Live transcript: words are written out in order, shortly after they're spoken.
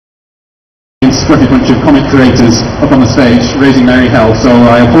scruffy bunch of comic creators up on the stage raising merry hell, so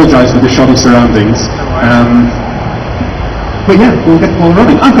I apologise for the shoddy surroundings. But yeah, we'll get the ball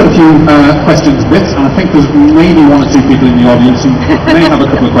running. I've got a few questions bits, and I think there's maybe one or two people in the audience who may have a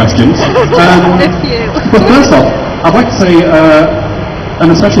couple of questions. But first off, I'd like to say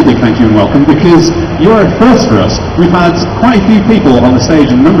an especially big thank you and welcome, because you are a first for us. We've had quite a few people on the stage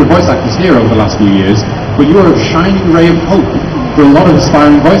and a number of voice actors here over the last few years, but you are a shining ray of hope for a lot of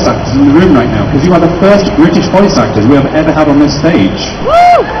aspiring voice actors in the room right now, because you are the first British voice actors we have ever had on this stage.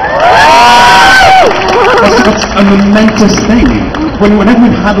 Woo! That's a momentous thing. Whenever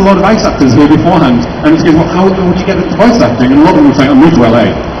we've had a lot of voice actors here beforehand, and it's going, well, how would you get into voice acting? And a lot of them would say, oh, move to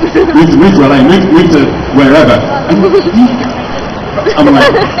LA. Move to LA, move to wherever. And I'm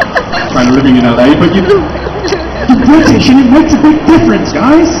like, kind of living in LA, but you're British and it makes a big difference,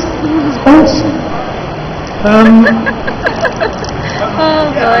 guys. It's awesome.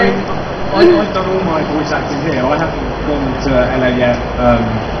 I've done all my voice acting here. I haven't gone to LA yet.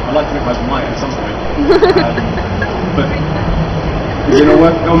 I'd like to think I might at some point. But is it not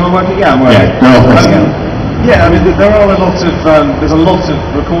working? Oh, not working? Yeah, I'm working. Yeah, I mean, there are a lot of there's a lot of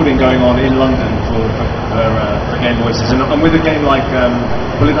recording going on in London for game voices, and with a game like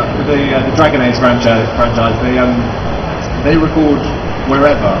with the Dragon Age franchise, they record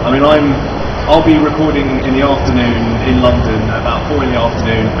wherever. I mean, I'll be recording in the afternoon in London about 4 in the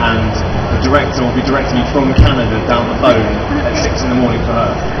afternoon, and the director will be directing me from Canada down the phone at 6 in the morning for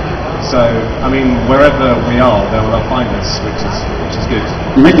her. So, I mean, wherever we are, they'll find us, which is good.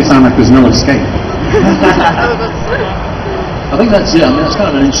 You make it sound like there's no escape. I think that's I mean, that's kind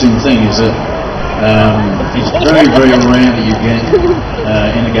of an interesting thing, is that it's very, very rare that you get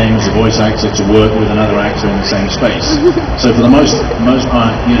in a game as a voice actor to work with another actor in the same space. So for the most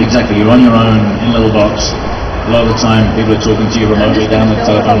part, you're on your own in a little box. A lot of the time, people are talking to you remotely down the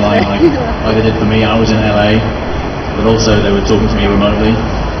telephone line, like they did for me. I was in LA, but also they were talking to me remotely.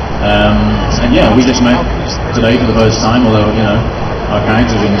 And yeah, we just met today for the first time, although, our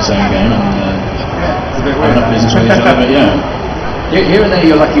characters are in the same game and having up business with each other, but yeah. Here and there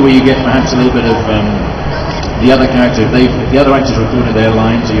you're lucky where you get perhaps a little bit of the other character. If the other actors recorded their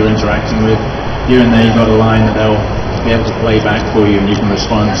lines that you're interacting with, here and there you've got a line that they'll be able to play back for you and you can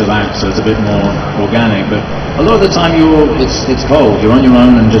respond to that, so it's a bit more organic. But a lot of the time it's cold. You're on your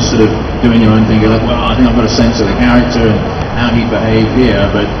own and just sort of doing your own thing. You're like, well, I think I've got a sense of the character and how he'd behave here,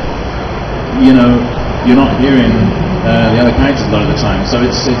 but you're not hearing the other characters a lot of the time. So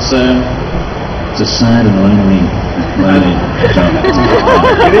it's a sad and lonely job.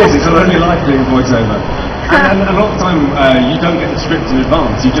 It is. It's a lonely life doing voiceover. And a lot of the time, you don't get the script in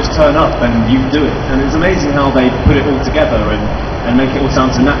advance. You just turn up and you do it. And it's amazing how they put it all together and make it all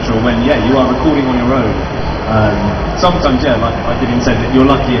sound so natural when, you are recording on your own. Sometimes, like Gideon said, that you're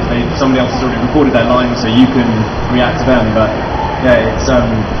lucky if somebody else has already recorded their lines so you can react to them. But it's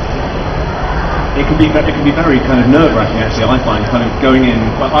it can be very kind of nerve-wracking, actually. I find kind of going in.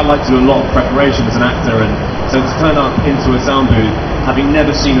 I like to do a lot of preparation as an actor, and so to turn up into a sound booth having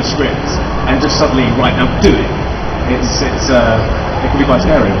never seen a script and just suddenly right now do it. It can be quite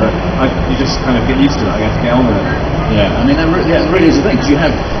scary, but you just kind of get used to it. I guess get on with it. Yeah, I mean, it really is the thing, because you've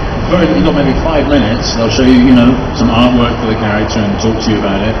got maybe 5 minutes. They'll show you, some artwork for the character and talk to you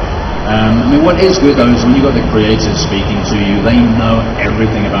about it. I mean, what is good though is when you've got the creators speaking to you, they know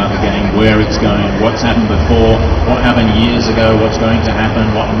everything about the game, where it's going, what's happened before, what happened years ago, what's going to happen,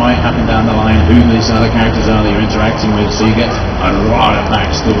 what might happen down the line, who these other characters are that you're interacting with, so you get a lot of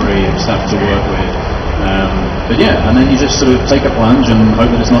backstory and stuff to work with. But yeah, and then you just sort of take a plunge and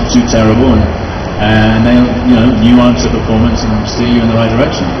hope that it's not too terrible, and they'll, nuance the performance and steer you in the right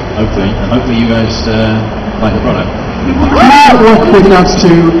direction, hopefully. And hopefully you guys like the product. With regards to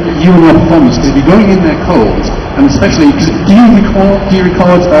you and your performance, because if you're going in there cold, and especially, do you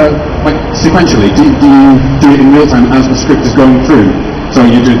record like sequentially? Do you do it in real time as the script is going through? So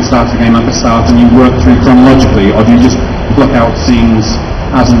you do the start of the game at the start and you work through chronologically, or do you just block out scenes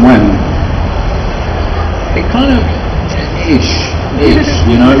as and when? It kind of ish. It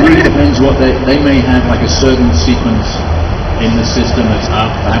really depends what they may have, like a certain sequence in the system that's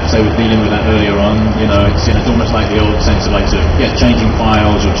up. Perhaps they were dealing with that earlier on. It's almost like the old sense of changing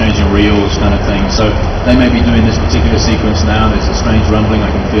files or changing reels kind of thing. So they may be doing this particular sequence now. There's a strange rumbling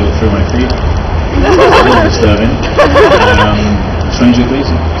I can feel through my feet. It's a little disturbing. Strangely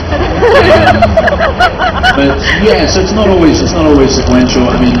pleasing. But yeah, so it's not always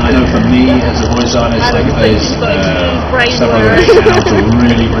sequential. I mean, I know for me as a voice artist, like if there's stuff I want to shout or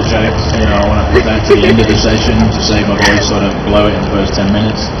really project, I want to put that to the end of the session to save my voice, sort of blow it in the first 10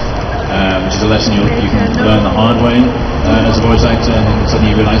 minutes. which is a lesson you can learn the hard way as a voice actor, and then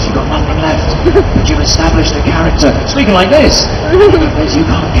suddenly you realise you've got nothing left, but you've established a character speaking like this. You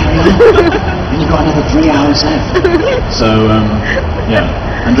can't carry on, and you've got another 3 hours left. So yeah,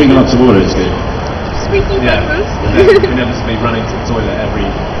 and drinking lots of water is good. Speaking inevitably running to the toilet every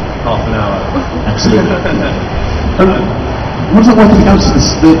half an hour. Absolutely. What does it like with regards to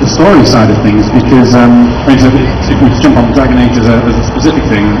the story side of things? Because if we jump on Dragon Age as a specific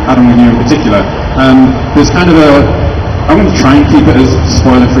thing, Adam with you in particular, there's kind of I'm going to try and keep it as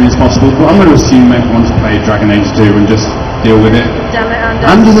spoiler-free as possible, but I'm going to assume everyone's played Dragon Age 2 and just deal with it. Damn it,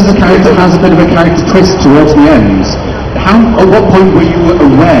 Anders as a character has a bit of a character twist towards the end. At what point were you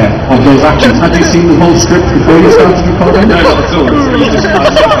aware of those actions? Had you seen the whole script before you started recording? No, not at all. So you just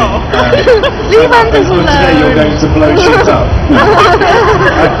leave Anders alone. Today you're going to blow shit up.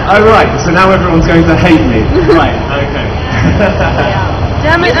 Oh right, so now everyone's going to hate me. Right, okay.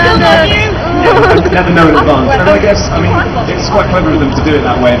 Damn it, Anders. Never know in advance. And I guess, it's quite clever of them to do it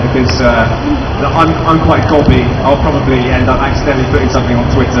that way because I'm quite gobby. I'll probably end up accidentally putting something on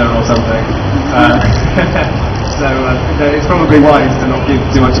Twitter or something. So it's probably wise to not give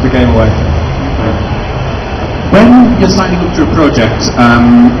too much of the game away. When you're signing up to a project,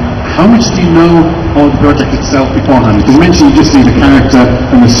 how much do you know of the project itself beforehand? Because you mentioned you just see the character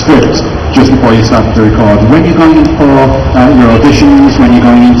and the script just before you start to record. When you're going in for your auditions, when you're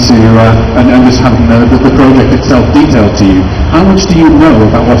going into and just having the project itself detailed to you, how much do you know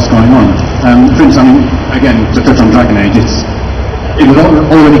about what's going on? For instance, again, to touch on Dragon Age, it was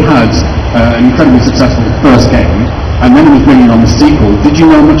already had an incredibly successful first game, and then it was bringing on the sequel. Did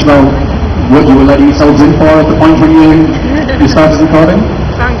you know much about what you were letting yourselves in for at the point when you started recording?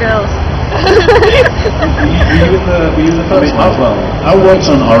 Fangirls. Were you the first one as well? I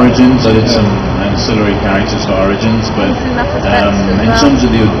worked on Origins. I did some ancillary characters for Origins, but in terms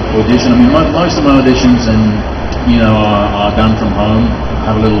of the audition, most of my auditions are done from home.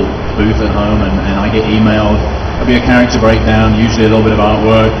 I have a little booth at home, and I get emailed. There'll be a character breakdown, usually a little bit of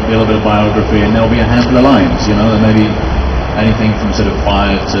artwork, a little bit of biography, and there'll be a handful of lines. There may be anything from sort of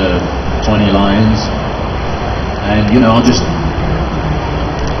 5 to 20 lines, and I'll just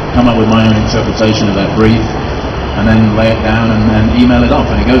come up with my own interpretation of that brief, and then lay it down and email it off,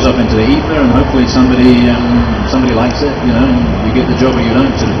 and it goes up into the ether, and hopefully somebody likes it, and you get the job or you don't,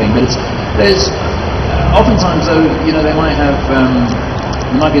 sort of thing. But there's oftentimes though, they might have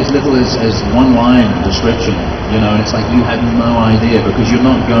it might be as little as one line description, and it's like you had no idea because you're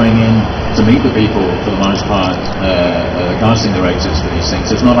not going in to meet the people for the most part, the casting directors for these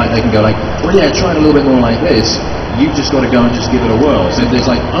things. So it's not like they can go like, well yeah, try it a little bit more like this. You've just got to go and just give it a whirl. So there's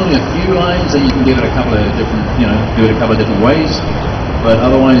like only a few lines, and you can give it a couple of different, do it a couple of different ways. But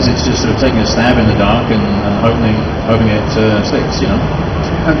otherwise, it's just sort of taking a stab in the dark and hoping it sticks,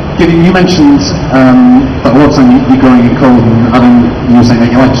 Gideon, you mentioned that a lot of time you're going in cold, and Adam, you were saying that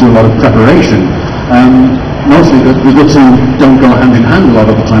you like to do a lot of preparation. Mostly the two don't go hand in hand a lot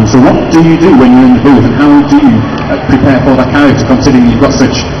of the time. So what do you do when you're in the booth, and how do you prepare for that character, considering you've got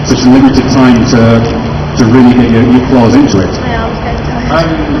such limited time to really get your claws into it?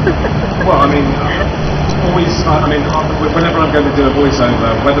 Well, whenever I'm going to do a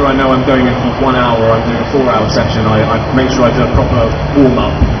voiceover, whether I know I'm going in for 1 hour or I'm doing a 4-hour session, I make sure I do a proper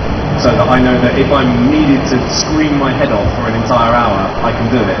warm-up, so that I know that if I'm needed to scream my head off for an entire hour, I can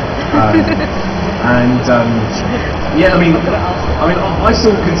do it. I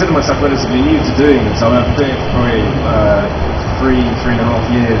still consider myself relatively new to doing this. I've been doing it for probably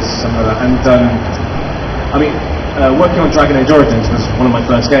 3.5 years, something like that. And working on Dragon Age Origins was one of my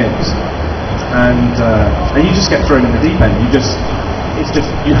first games. And you just get thrown in the deep end.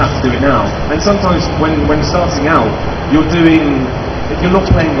 You have to do it now. And sometimes when starting out, you're not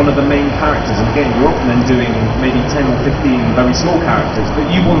playing one of the main characters in the game. You're often then doing maybe 10 or 15 very small characters, but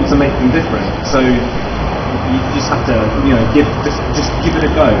you want to make them different. So you just have to, just give it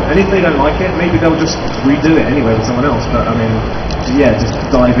a go. And if they don't like it, maybe they'll just redo it anyway with someone else. But just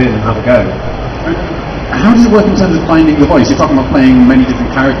dive in and have a go. How does it work in terms of finding your voice? You're talking about playing many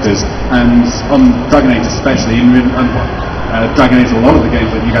different characters, and on Dragon Age especially, Dragon Age, a lot of the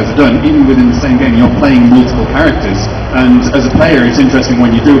games that you guys have done, even within the same game, you're playing multiple characters, and as a player, it's interesting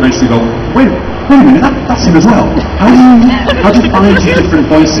when you do eventually go, wait a minute, that's him as well. How do you find your different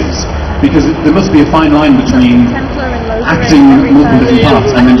voices? Because there must be a fine line between acting multiple different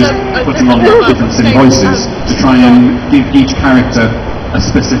parts and then just putting on different silly voices to try and give each character a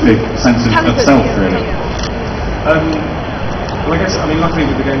specific sense of self, really. Well, luckily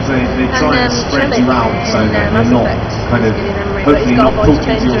with the games they try and spread you out so that you're not kind of, hopefully not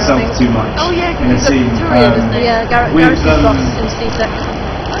talking to yourself too much in a scene. Gareth is boss in Steve Deck.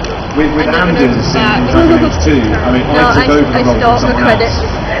 with Anders in Dragon Age 2, I mean, I took over the role from someone else,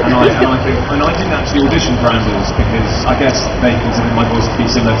 and I didn't actually audition for Anders because I guess they considered my voice to be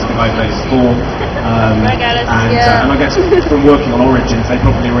similar to the guy who played before, and I guess from working on Origins, they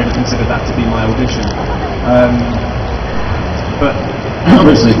probably already considered that to be my audition. But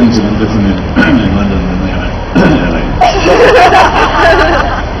obviously things have been different in London than they are in LA.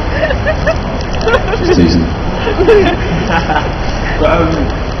 Just teasing.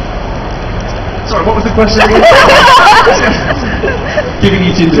 Sorry, what was the question again? Giving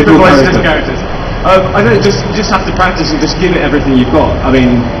each Different individual voices, different characters. I don't know, you just have to practice and just give it everything you've got. I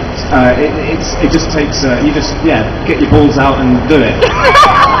mean, it just takes, you just, get your balls out and do it.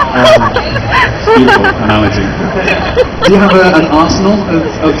 Beautiful analogy. Do you have an arsenal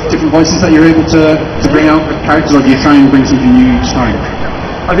of different voices that you're able to bring out with characters, or do you try and bring something new each time?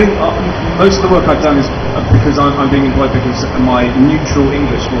 I think most of the work I've done is because I'm being employed because of my neutral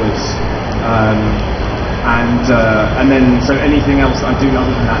English voice. And then so anything else that I do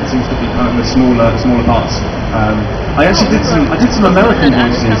other than that seems to be kind of the smaller parts. I actually did some American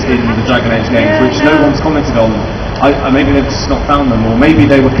voices in the Dragon Age games, which no one's commented on. Maybe they've just not found them, or maybe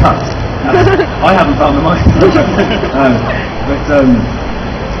they were cut. I haven't found them either.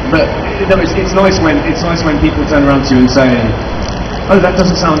 But no, it's nice when people turn around to you and say, "Oh, that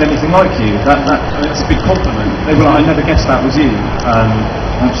doesn't sound anything like you." That's a big compliment. They were like, "I never guessed that was you."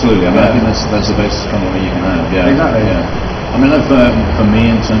 Absolutely. I mean, I think that's the best compliment you can have. Yeah. Exactly. Yeah. I mean, for me,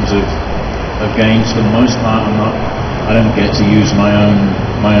 in terms of games, for the most part, I don't get to use my own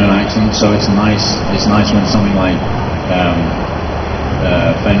accent. So it's nice. It's nice when something like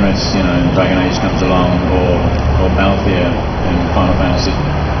Fenris, in Dragon Age comes along, or Balthier in Final Fantasy,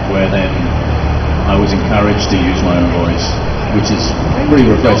 where then I was encouraged to use my own voice, which is pretty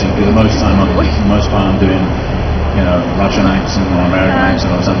refreshing because most part I'm doing Russian accent or American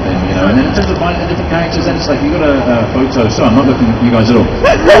accent or something, and then in terms of finding different characters, then it's like you got a photo. So I'm not looking at you guys at all.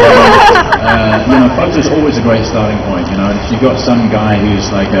 Photo's always a great starting point. And if you've got some guy who's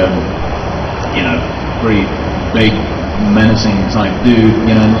like a, pretty big, menacing type dude,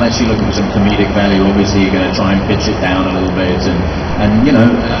 unless you're looking for some comedic value, obviously you're going to try and pitch it down a little bit, and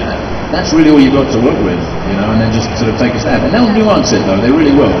that's really all you've got to work with, and then just sort of take a stab. And they'll nuance it though, they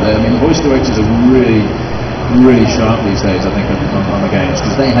really will. Voice directors are really sharp these days, I think, on the games,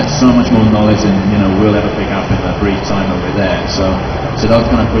 because they have so much more knowledge than we'll ever pick up in the brief time that we're there. So they'll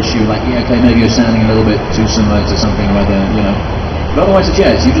kind of push you like, okay, maybe you're sounding a little bit too similar to something or other, But otherwise,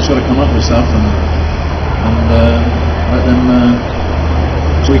 you've just got to come up with stuff and let them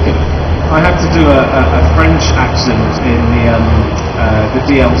tweak it. I had to do a French accent in the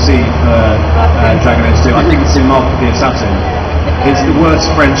DLC for Dragon Age 2. I think it's in Mark of the Assassin. It's the worst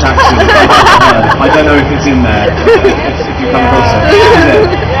French accent I've ever heard. I don't know if it's in there, if you come across it. Is it?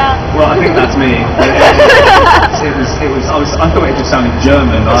 Well, I think that's me. I thought it just sounded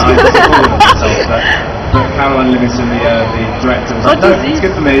German. I disappointed myself, but Caroline Livingston, the director, was like, no, it's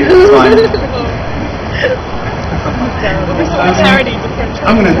good for me, it's fine.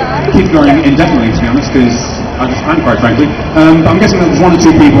 I'm going to keep going indefinitely, to be honest, because I just can, quite frankly. But I'm guessing there's one or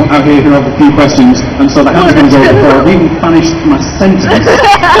two people out here who have a few questions, and so the hand's going to go before I've even finished my sentence.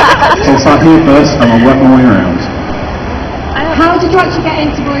 So I'll start here first, and I'll work my way around. How did you actually get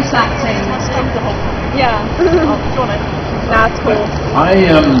into voice acting? Yeah. That's cool.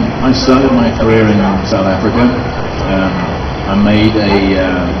 I started my career in South Africa. I made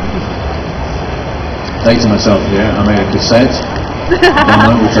to myself here. I made a cassette,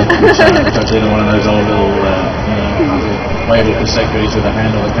 which I did on one of those old little playable cassette goodies with a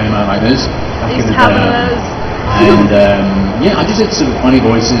handle that came out like this. And I just did sort of funny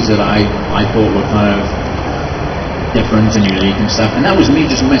voices that I thought were kind of different and unique and stuff. And that was me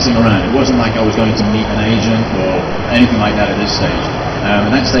just messing around. It wasn't like I was going to meet an agent or anything like that at this stage. At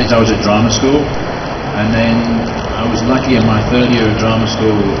that stage I was at drama school, and then I was lucky in my third year of drama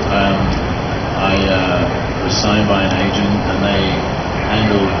school. I was signed by an agent, and they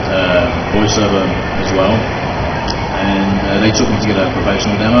handled voiceover as well, and they took me to get a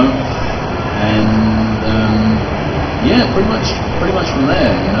professional demo, and pretty much from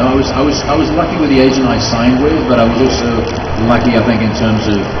there. I was lucky with the agent I signed with, but I was also lucky, I think, in terms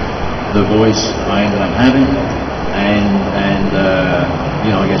of the voice I ended up having, and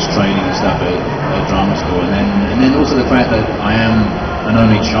I guess training and stuff at drama school, and then also the fact that I am an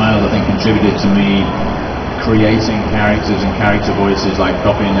only child, I think, contributed to me creating characters and character voices, like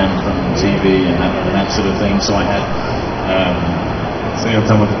copying them from TV and that sort of thing. So I had so you have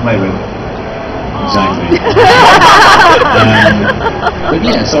someone to play with. Exactly. But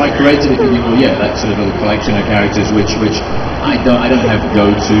yeah, so I created that sort of little collection of characters, which I don't have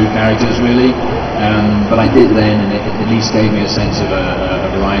go-to characters really, but I did then, and it at least gave me a sense of a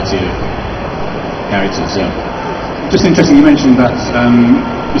variety of characters. Yeah. Just interesting, you mentioned that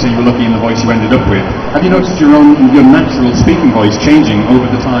you said you were lucky in the voice you ended up with. Have you noticed your natural speaking voice changing over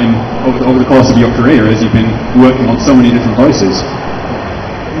the course of your career as you've been working on so many different voices?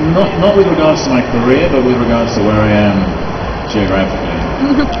 Not with regards to my career, but with regards to where I am geographically.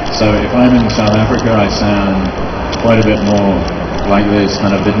 So if I'm in South Africa, I sound quite a bit more like this,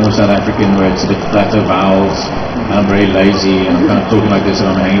 kind of a bit more South African, where it's a bit flatter vowels, and I'm very lazy, and I'm kind of talking like this,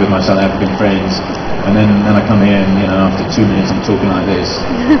 and I'm hanging with my South African friends. And then I come here, and after 2 minutes, I'm talking like this.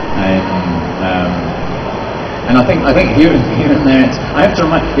 And I think here and there, I have to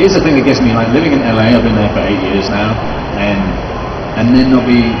remind. Here's the thing that gets me, like living in LA. I've been there for 8 years now, and then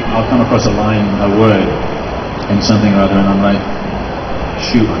I'll come across a line, a word, in something or other, and I'm like,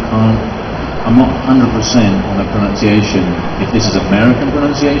 shoot, I'm not 100% on the pronunciation, if this is American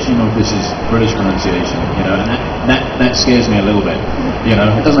pronunciation or if this is British pronunciation, and that scares me a little bit. It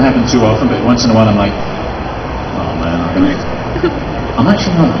doesn't happen too often, but once in a while I'm like, oh man, I'm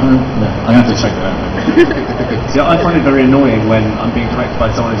actually not 100%. I have to check that out. See, I find it very annoying when I'm being corrected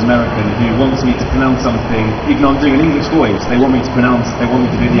by someone who's American who wants me to pronounce something, even though I'm doing an English voice, they want me to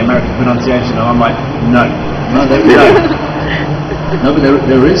do the American pronunciation, and I'm like, no. No, but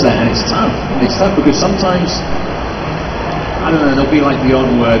there is that, and it's tough. It's tough because sometimes, I don't know, there'll be like the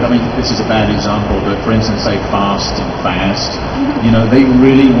odd word. I mean, this is a bad example, but for instance, say fast and fast. They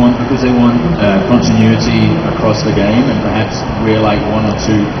really want, because they want continuity across the game, and perhaps we're like one or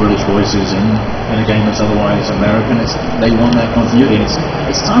two British voices in a game that's otherwise American. They want that continuity.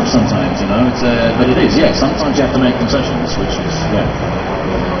 It's tough sometimes, but it is. Yeah, sometimes you have to make concessions, which is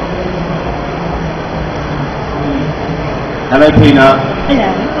Hello, Peanut.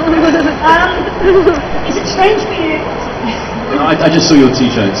 Hello. Is it strange for you? I just saw your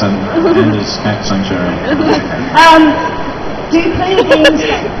T-shirts and this cat sanctuary. Do you play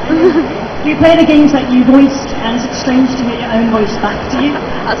the games that you voiced, and is it strange to hear your own voice back to you?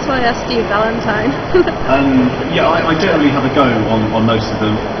 That's why I asked you, Valentine. Yeah, I generally have a go on most of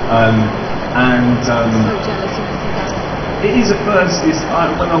them, So jealous of you. it is a first. When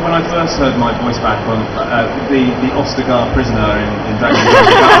I first heard my voice back on the Ostergar prisoner in Dragon Ball,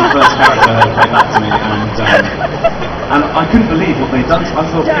 that was the first character I heard play back to me, and I couldn't believe what they'd done. I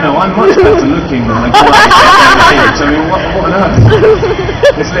thought, I'm much better looking than the guy in the I mean, what on earth?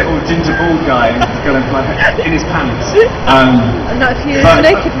 This little ginger bald guy kind of like in his pants. And not if you're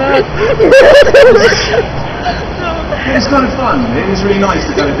naked, man. It's kind of fun. It was really nice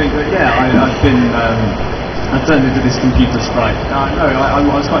to kind of think that, I've turned into this computer sprite. I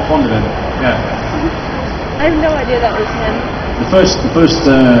was quite fond of him. Yeah. I have no idea that was him. The first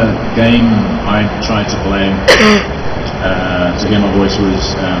game I tried to play to hear my voice was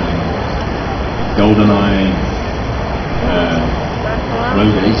GoldenEye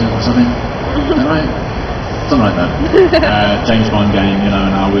Rogue Agent or something. Is that right? Something like that. James Bond game, and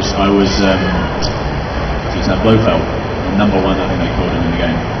I was Blofeld, #1, I think they called him in the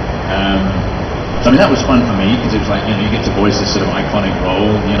game. So I mean, that was fun for me because it was like, you get to voice this sort of iconic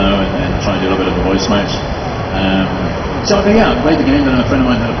role, and try and do a little bit of a voice match. So I played the game, and a friend of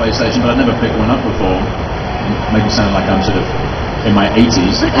mine had a PlayStation, but I'd never picked one up before. It made me sound like I'm sort of in my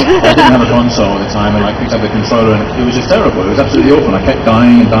 80s. I didn't have a console at the time, and I picked up the controller, and it was just terrible. It was absolutely awful. I kept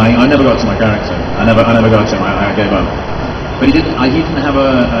dying and dying. I never got to my character. I never got to him. I gave up. But he didn't have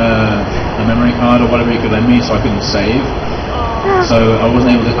a memory card or whatever he could lend me, so I couldn't save. So I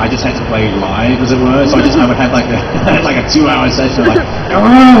wasn't able to. I just had to play live, as it were. So I would have like a 2-hour session, like and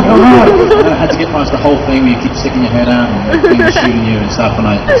I had to get past the whole thing where you keep sticking your head out and things shooting you and stuff. And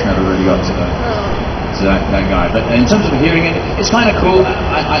I just never really got to that guy. But in terms of hearing it, it's kind of cool.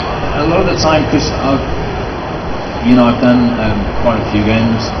 A lot of the time, because I've done quite a few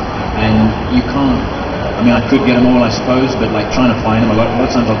games, and you can't. I mean, I could get them all, I suppose, but like trying to find them, a lot of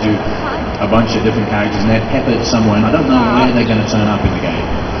times I'll do a bunch of different characters and they're peppered somewhere, and I don't know where they're going to turn up in the game.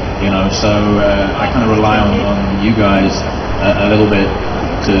 So I kind of rely on you guys a little bit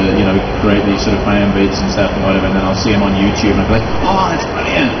to create these sort of fan bits and stuff and whatever, and then I'll see them on YouTube and I'll be like, oh, that's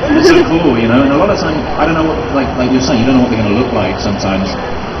brilliant, that's so cool, and a lot of the time I don't know what, like you're saying, you don't know what they're going to look like sometimes,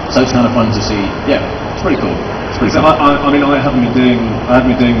 so it's kind of fun to see. Yeah, it's pretty cool. I mean, I haven't been doing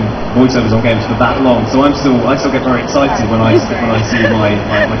voiceovers on games for that long, so I still get very excited when I see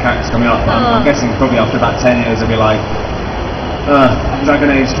my characters coming up. I'm guessing probably after about 10 years I'll be like, Dragon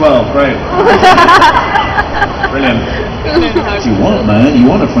Age 12, great, brilliant. You want, man. You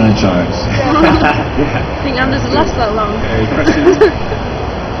want a franchise. I think Anders will last that long.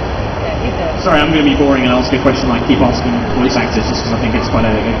 Sorry, I'm going to be boring and ask a question I keep asking voice actors just because I think it's quite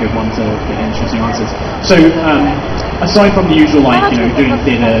a good one to get interesting answers. So, aside from the usual, like, you know, doing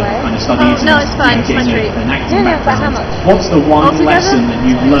theatre kind of studies No, it's fine. and getting an acting Yeah, but how background, much? what's the one Altogether? lesson that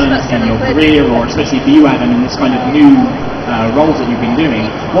you've learned That's in your 7 quid. career, or especially for you, Adam, in this kind of new roles that you've been doing?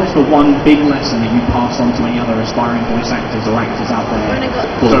 What's the one big lesson that you pass on to any other aspiring voice actors or actors out there? We've only got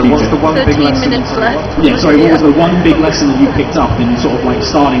for the what's future? the one big 13 lesson? minutes left. Yeah, sorry, what was the one big lesson that you picked up in sort of like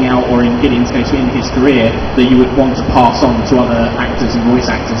starting out, or in Gideon's case in his career, that you would want to pass on to other actors and voice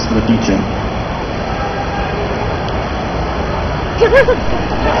actors for the future?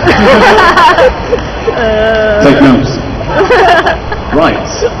 Take notes. Right.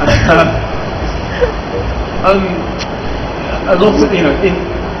 A lot of, you know, the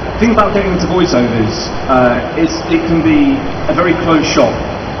thing about getting into voiceovers, it can be a very close shop.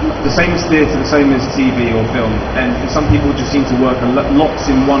 The same as theatre, the same as TV or film, and some people just seem to work lots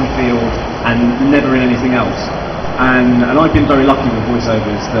in one field and never in anything else. And I've been very lucky with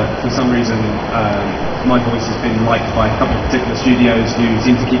voiceovers that for some reason my voice has been liked by a couple of particular studios who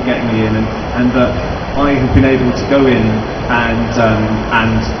seem to keep getting me in, and that I have been able to go in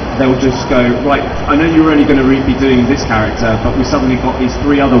and they'll just go, right, I know you're only going to be doing this character, but we suddenly got these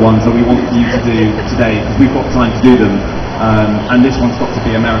 3 other ones that we want you to do today because we've got time to do them. And this one's got to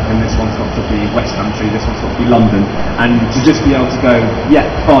be American, this one's got to be West Country, this one's got to be London, and to just be able to go, yeah,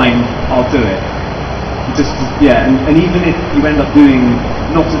 fine, I'll do it. And even if you end up doing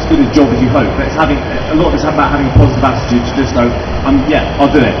not as good a job as you hope, but it's a lot of it's about having a positive attitude to just go, yeah,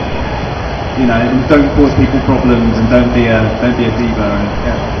 I'll do it. You know, and don't cause people problems, and don't be a diva. And,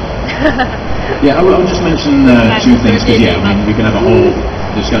 Yeah, I will just mention 2 things, because I mean, we can have a whole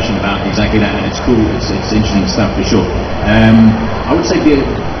discussion about exactly that, and it's cool, it's interesting stuff for sure. I would say get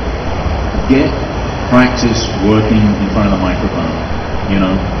practice working in front of the microphone, you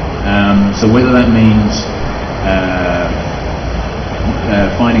know. So whether that means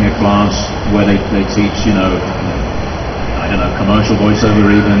finding a class where they teach, you know, I don't know, commercial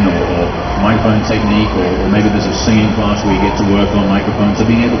voiceover even, or microphone technique, or maybe there's a singing class where you get to work on microphones. So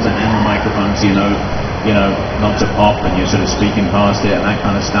being able to handle microphones, you know, not to pop and you're sort of speaking past it and that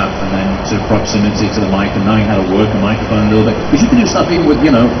kind of stuff, and then sort of proximity to the mic and knowing how to work a microphone a little bit. Because you can do stuff even with,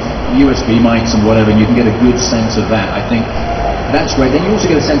 you know, USB mics and whatever, and you can get a good sense of that. I think that's great. Then you also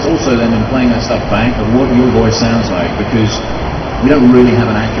get a sense also then in playing that stuff back of what your voice sounds like, because we don't really have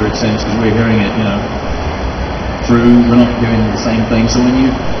an accurate sense because we're hearing it, you know, through, we're not doing the same thing. So when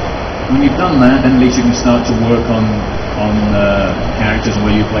you've done that, then at least you can start to work on characters and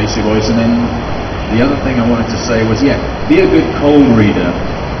where you place your voice. And then the other thing I wanted to say was, yeah, be a good cold reader,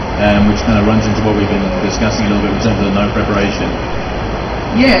 which kind of runs into what we've been discussing a little bit in terms of the no preparation.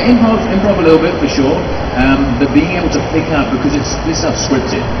 Yeah, improv a little bit for sure, but being able to pick up, because this stuff's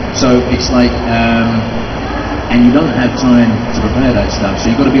scripted, so it's like, and you don't have time to prepare that stuff, so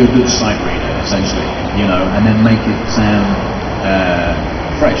you've got to be a good sight reader, essentially, you know, and then make it sound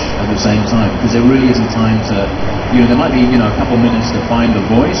fresh at the same time, because there really isn't time to, you know, there might be, you know, a couple minutes to find the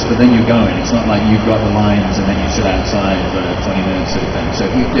voice, but then you're going. It's not like you've got the lines and then you sit outside for 20 minutes sort of thing. So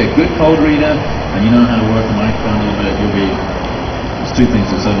if you're a good cold reader and you know how to work the microphone a little bit, you'll be. There's 2 things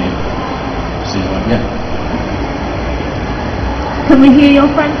that certainly seem like, yeah. Can we hear your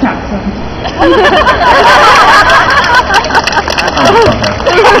French accent?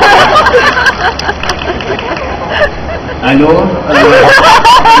 Hello,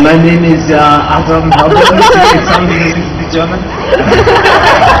 my name is Adam Howden. It sounds a little bit German.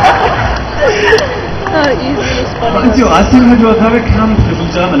 Easily spotted. Thank you. I think I do a very camp little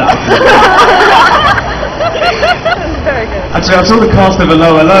German accent. Very good. Actually, I saw the cast of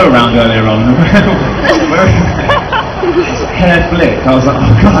Hello Hello around earlier on. Hair flick. I was like,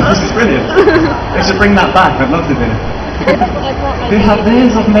 oh god, this is brilliant. They should bring that back. I'd love to do it. They have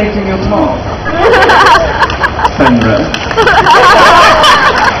ways of making you talk. Fenrir.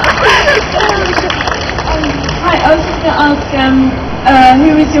 Hi, I was just going to ask,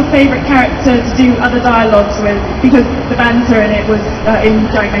 who is your favourite character to do other dialogues with? Because the banter in it was, in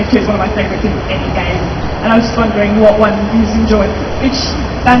Giant Nature, is one of my favourite things in any game. And I was just wondering what one you've enjoyed, which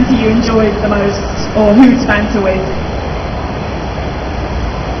banter you enjoyed the most, or who to banter with.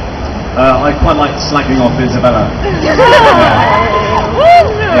 I quite like slagging off Isabella. Yeah.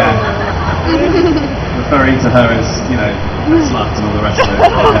 Referring to her as, you know, a slut and all the rest of it.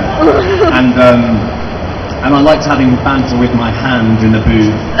 Yeah. And and I liked having banter with my hand in the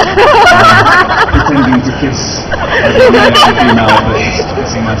booth, pretending to kiss a male and female, but just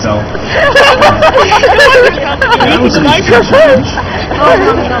kissing myself. That was an interesting challenge. Oh,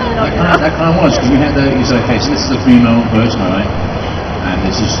 no. That kind of was, because we had you said, okay, so this is the female version, all right, and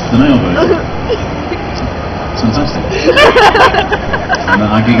this is the male version. It's fantastic. And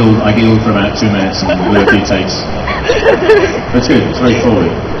I giggled for about 2 minutes and we had a few takes. But it's good, it's very forward.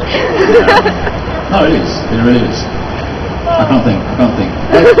 No, it is, it really is. I can't think.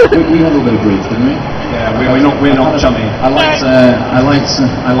 We had a little bit of grief, didn't we? Yeah, we're not chummy. I liked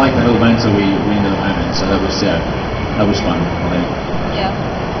the little banter we ended up having, so that was fun, I think. Yeah.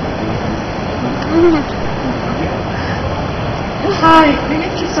 Hi, we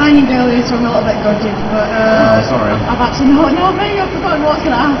missed your signing earlier, so I'm a little bit gutted, but sorry. I've actually maybe I've forgotten what I was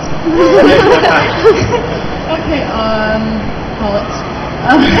going to ask. Okay, Pollock.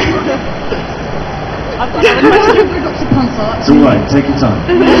 I've got another question for Dr. Ponsor. It's alright, take your time.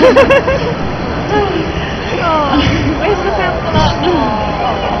 Where's the sound for that?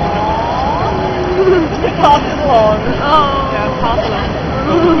 Pass it along. Yeah, pass it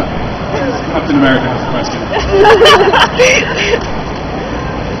along. Captain America has a question.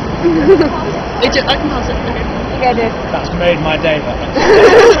 I can pass it. Okay. Yeah, dude. That's made my day.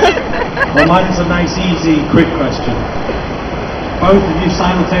 Well, mine's a nice, easy, quick question. Both of you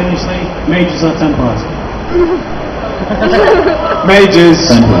simultaneously, Majors or Templars? Majors.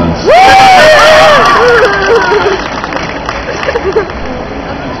 Templars.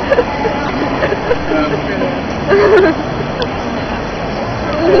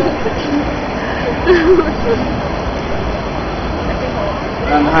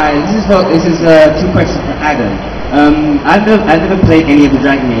 Hi, this is 2 questions for Adam. I've never played any of the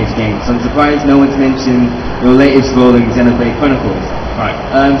Dragon Age games, so I'm surprised no one's mentioned your latest role in Xenoblade Chronicles. Right.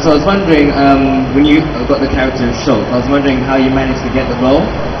 So I was wondering, when you got the character of Schultz, I was wondering how you managed to get the role,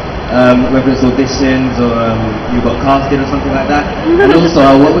 whether it's auditions or you got casted or something like that. And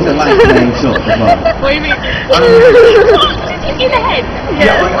also, what was it like playing Schultz as well? What do you mean? In the head?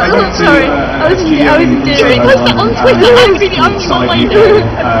 Yeah, I went to I was doing. What's that on Twitter?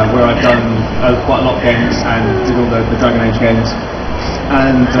 where I've done quite a lot of games and did all the Dragon Age games,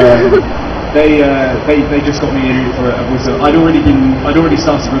 and they just got me in for a voice. I'd already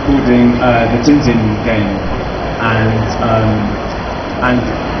started recording the Tintin game, and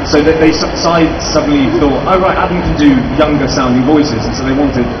so that they suddenly thought, oh right, Adam can do younger sounding voices, and so they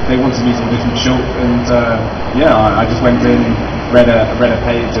wanted me to audition for Schultz, and I just went in, read a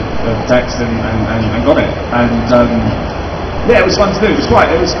page of text and got it, and it was fun to do. It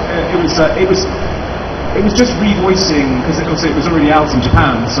was just revoicing, because it was already out in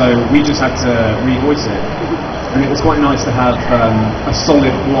Japan, so we just had to revoice it, and it was quite nice to have a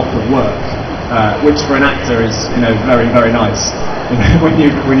solid block of work, which for an actor is very, very nice. When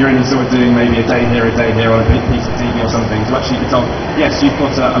you're in sort of doing maybe a day here on a big piece of TV or something, to actually be told, yes, you've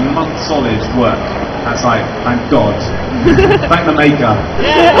got a month solid work. That's like, thank God. Thank the maker.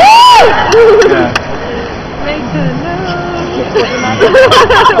 Yeah. Yeah. Maker, no.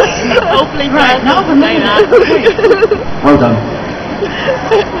 Hopefully, Right, now for me. Well done.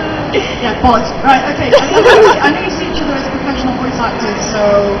 Yeah, bollocks. Right, okay. I know you see each other as professional voice actors,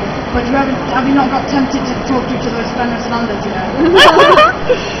 so... But have you not got tempted to talk to each other as Fenris and Anders, Do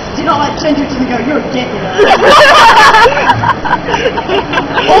you not turn to each other and go, you're a git,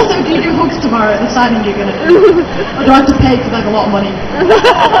 Also, do you do hugs tomorrow at the signing you're going to do? Or do I have to pay because I have a lot of money?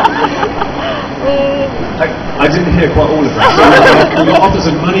 I didn't hear quite all of that. So we got offers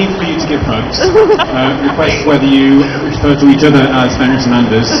of money for you to give hugs. Request whether you refer to each other as Fenris and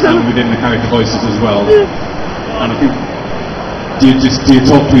Anders, and within the character voices as well. And I think, do you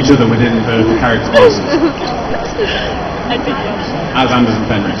talk to each other within the character voices? As Anders and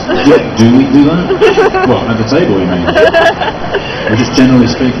Fenris. Do we do that? What, at the table, you mean? Or just generally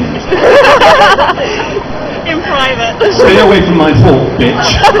speaking? In private. Stay away from my fork, bitch.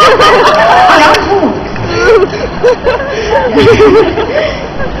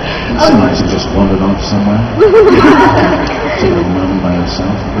 It's nice to just wandered off somewhere. Take a moment by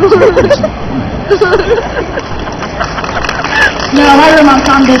yourself. No, I romance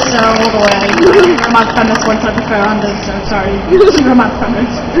Anders all the way. I romance Fenris once, I prefer Anders, so sorry. She romance Fenris.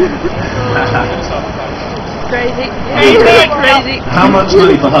 Crazy. How much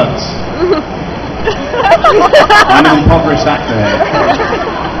money for hugs? I'm an impoverished actor here.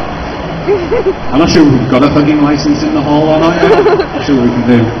 I'm not sure we've got a hugging license in the hall or not yet. I'm sure we can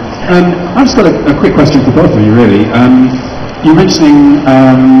do. I've just got a quick question for both of you, really. You're mentioning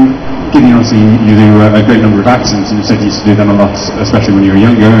Gideon, obviously you do a great number of accents, and you said you used to do them a lot, especially when you were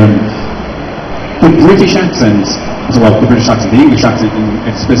younger. And the British accent, well, the British accent, the English accent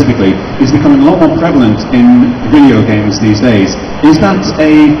specifically, is becoming a lot more prevalent in video games these days. Is that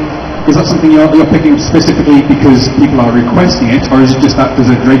something you're picking specifically because people are requesting it, or is it just that there's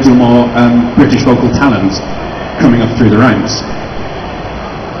a great deal more British vocal talent coming up through the ranks?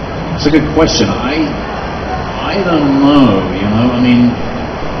 It's a good question. I don't know. I mean,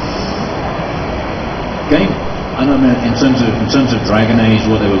 in terms of Dragon Age,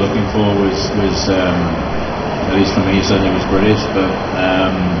 what they were looking for was at least for me, certainly was British. But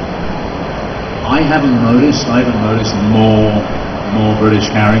I haven't noticed more British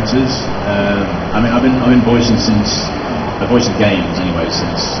characters. I mean, I've been voicing games anyway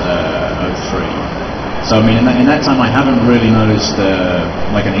since '03. So I mean, in that time, I haven't really noticed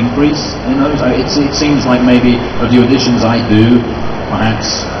like an increase in those. It seems like maybe of the auditions I do,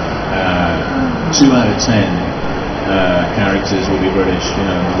 perhaps 2 out of 10 characters will be British.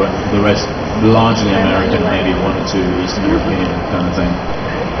 The rest largely American, maybe 1 or 2 Eastern European kind of thing.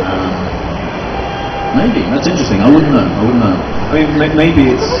 Maybe that's interesting. I wouldn't know. I mean,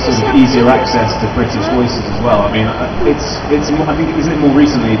 maybe it's sort of easier access to British voices as well. I mean, it's. I think isn't it more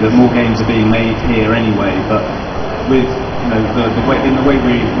recently that more games are being made here anyway? But with the way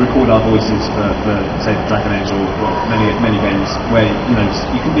we record our voices for say Dragon Age or many games where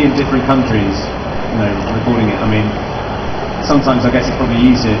you can be in different countries, recording it. I mean, sometimes I guess it's probably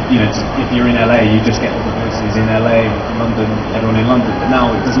easier, if you're in LA, you just get all the voices in LA, or in London, everyone in London. But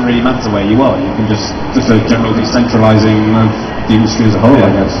now it doesn't really matter where you are. You can just a general decentralising of the industry as a whole, I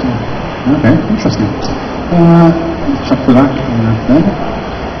guess. Okay, interesting. Check for that. There.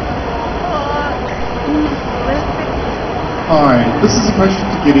 Hi, this is a question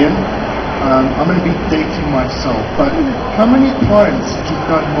to Gideon. I'm going to be dating myself, but how many times since you've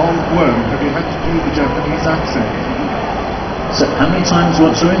done Mold Worm have you had to do the Japanese accent? So how many times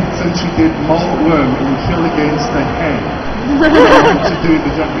what, sorry? Since you did Mold Worm in Kill Against the Head, you had to do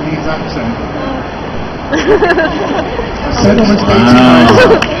the Japanese accent. I said I was dating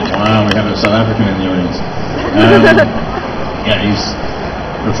myself. Wow, we have a South African in the audience. Yeah, he's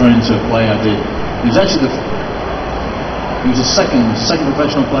referring to a play I did. It was actually the second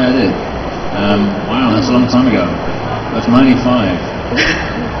professional play I did. Wow, that's a long time ago. That's 95.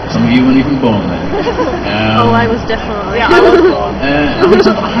 Some of you weren't even born then. I was definitely. Yeah, I was born.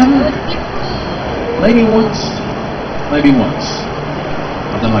 I haven't. Maybe once.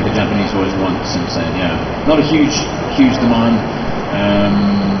 I've done like a Japanese voice once since then. Yeah, not a huge demand.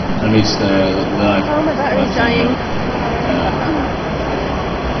 At least that I've. Oh, my battery's dying.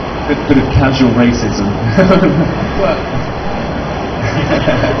 Bit of casual racism. Well.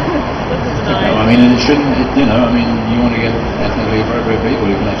 I mean, and it shouldn't. I mean, you want to get ethnically appropriate people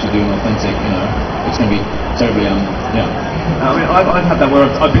who can actually do an authentic. It's going to be terribly yeah. I mean, I've had that where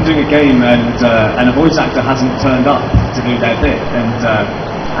I've been doing a game and a voice actor hasn't turned up to do their bit,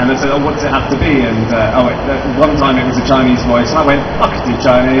 and they said, "Oh, what does it have to be?" And one time it was a Chinese voice, and I went, "Fuck you,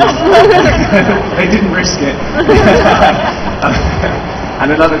 Chinese." They didn't risk it. And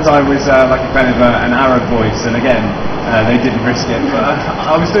another time was like a kind of an Arab voice, and again they didn't risk it. But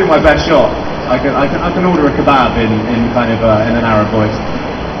I was doing my best shot. I can order a kebab in kind of in an Arab voice.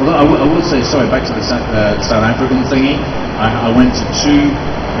 Although I will say, sorry, back to the South African thingy. I went to 2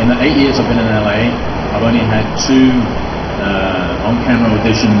 in the 8 years I've been in LA. I've only had 2 on-camera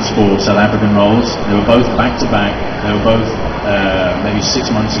auditions for South African roles. They were both back to back. They were both maybe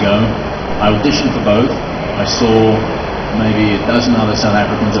 6 months ago. I auditioned for both. I saw maybe a dozen other South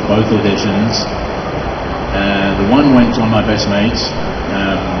Africans at both auditions. The one went to one of my best mates,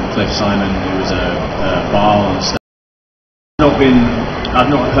 Cliff Simon, who was a bar on stage. I've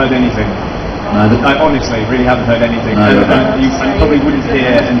not heard anything. No, I honestly really haven't heard anything. No, you probably wouldn't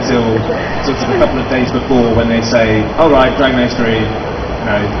hear until sort of a couple of days before when they say, "All right, Dragon Age 3."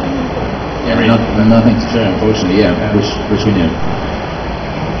 Yeah, nothing to share, unfortunately. Yeah, which we knew.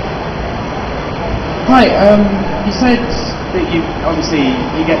 Hi, you said that you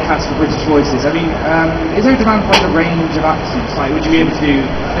get cast for British voices. I mean, is there a demand for like a range of accents? Like, would you be able to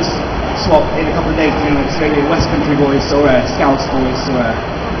just swap in a couple of days between like a West Country voice or a Scouse voice or a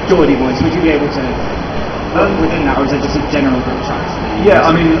Geordie voice? Would you be able to work within that, or is it just a general British accent? Yeah,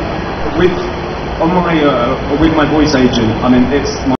 I mean, with my voice agent, I mean it's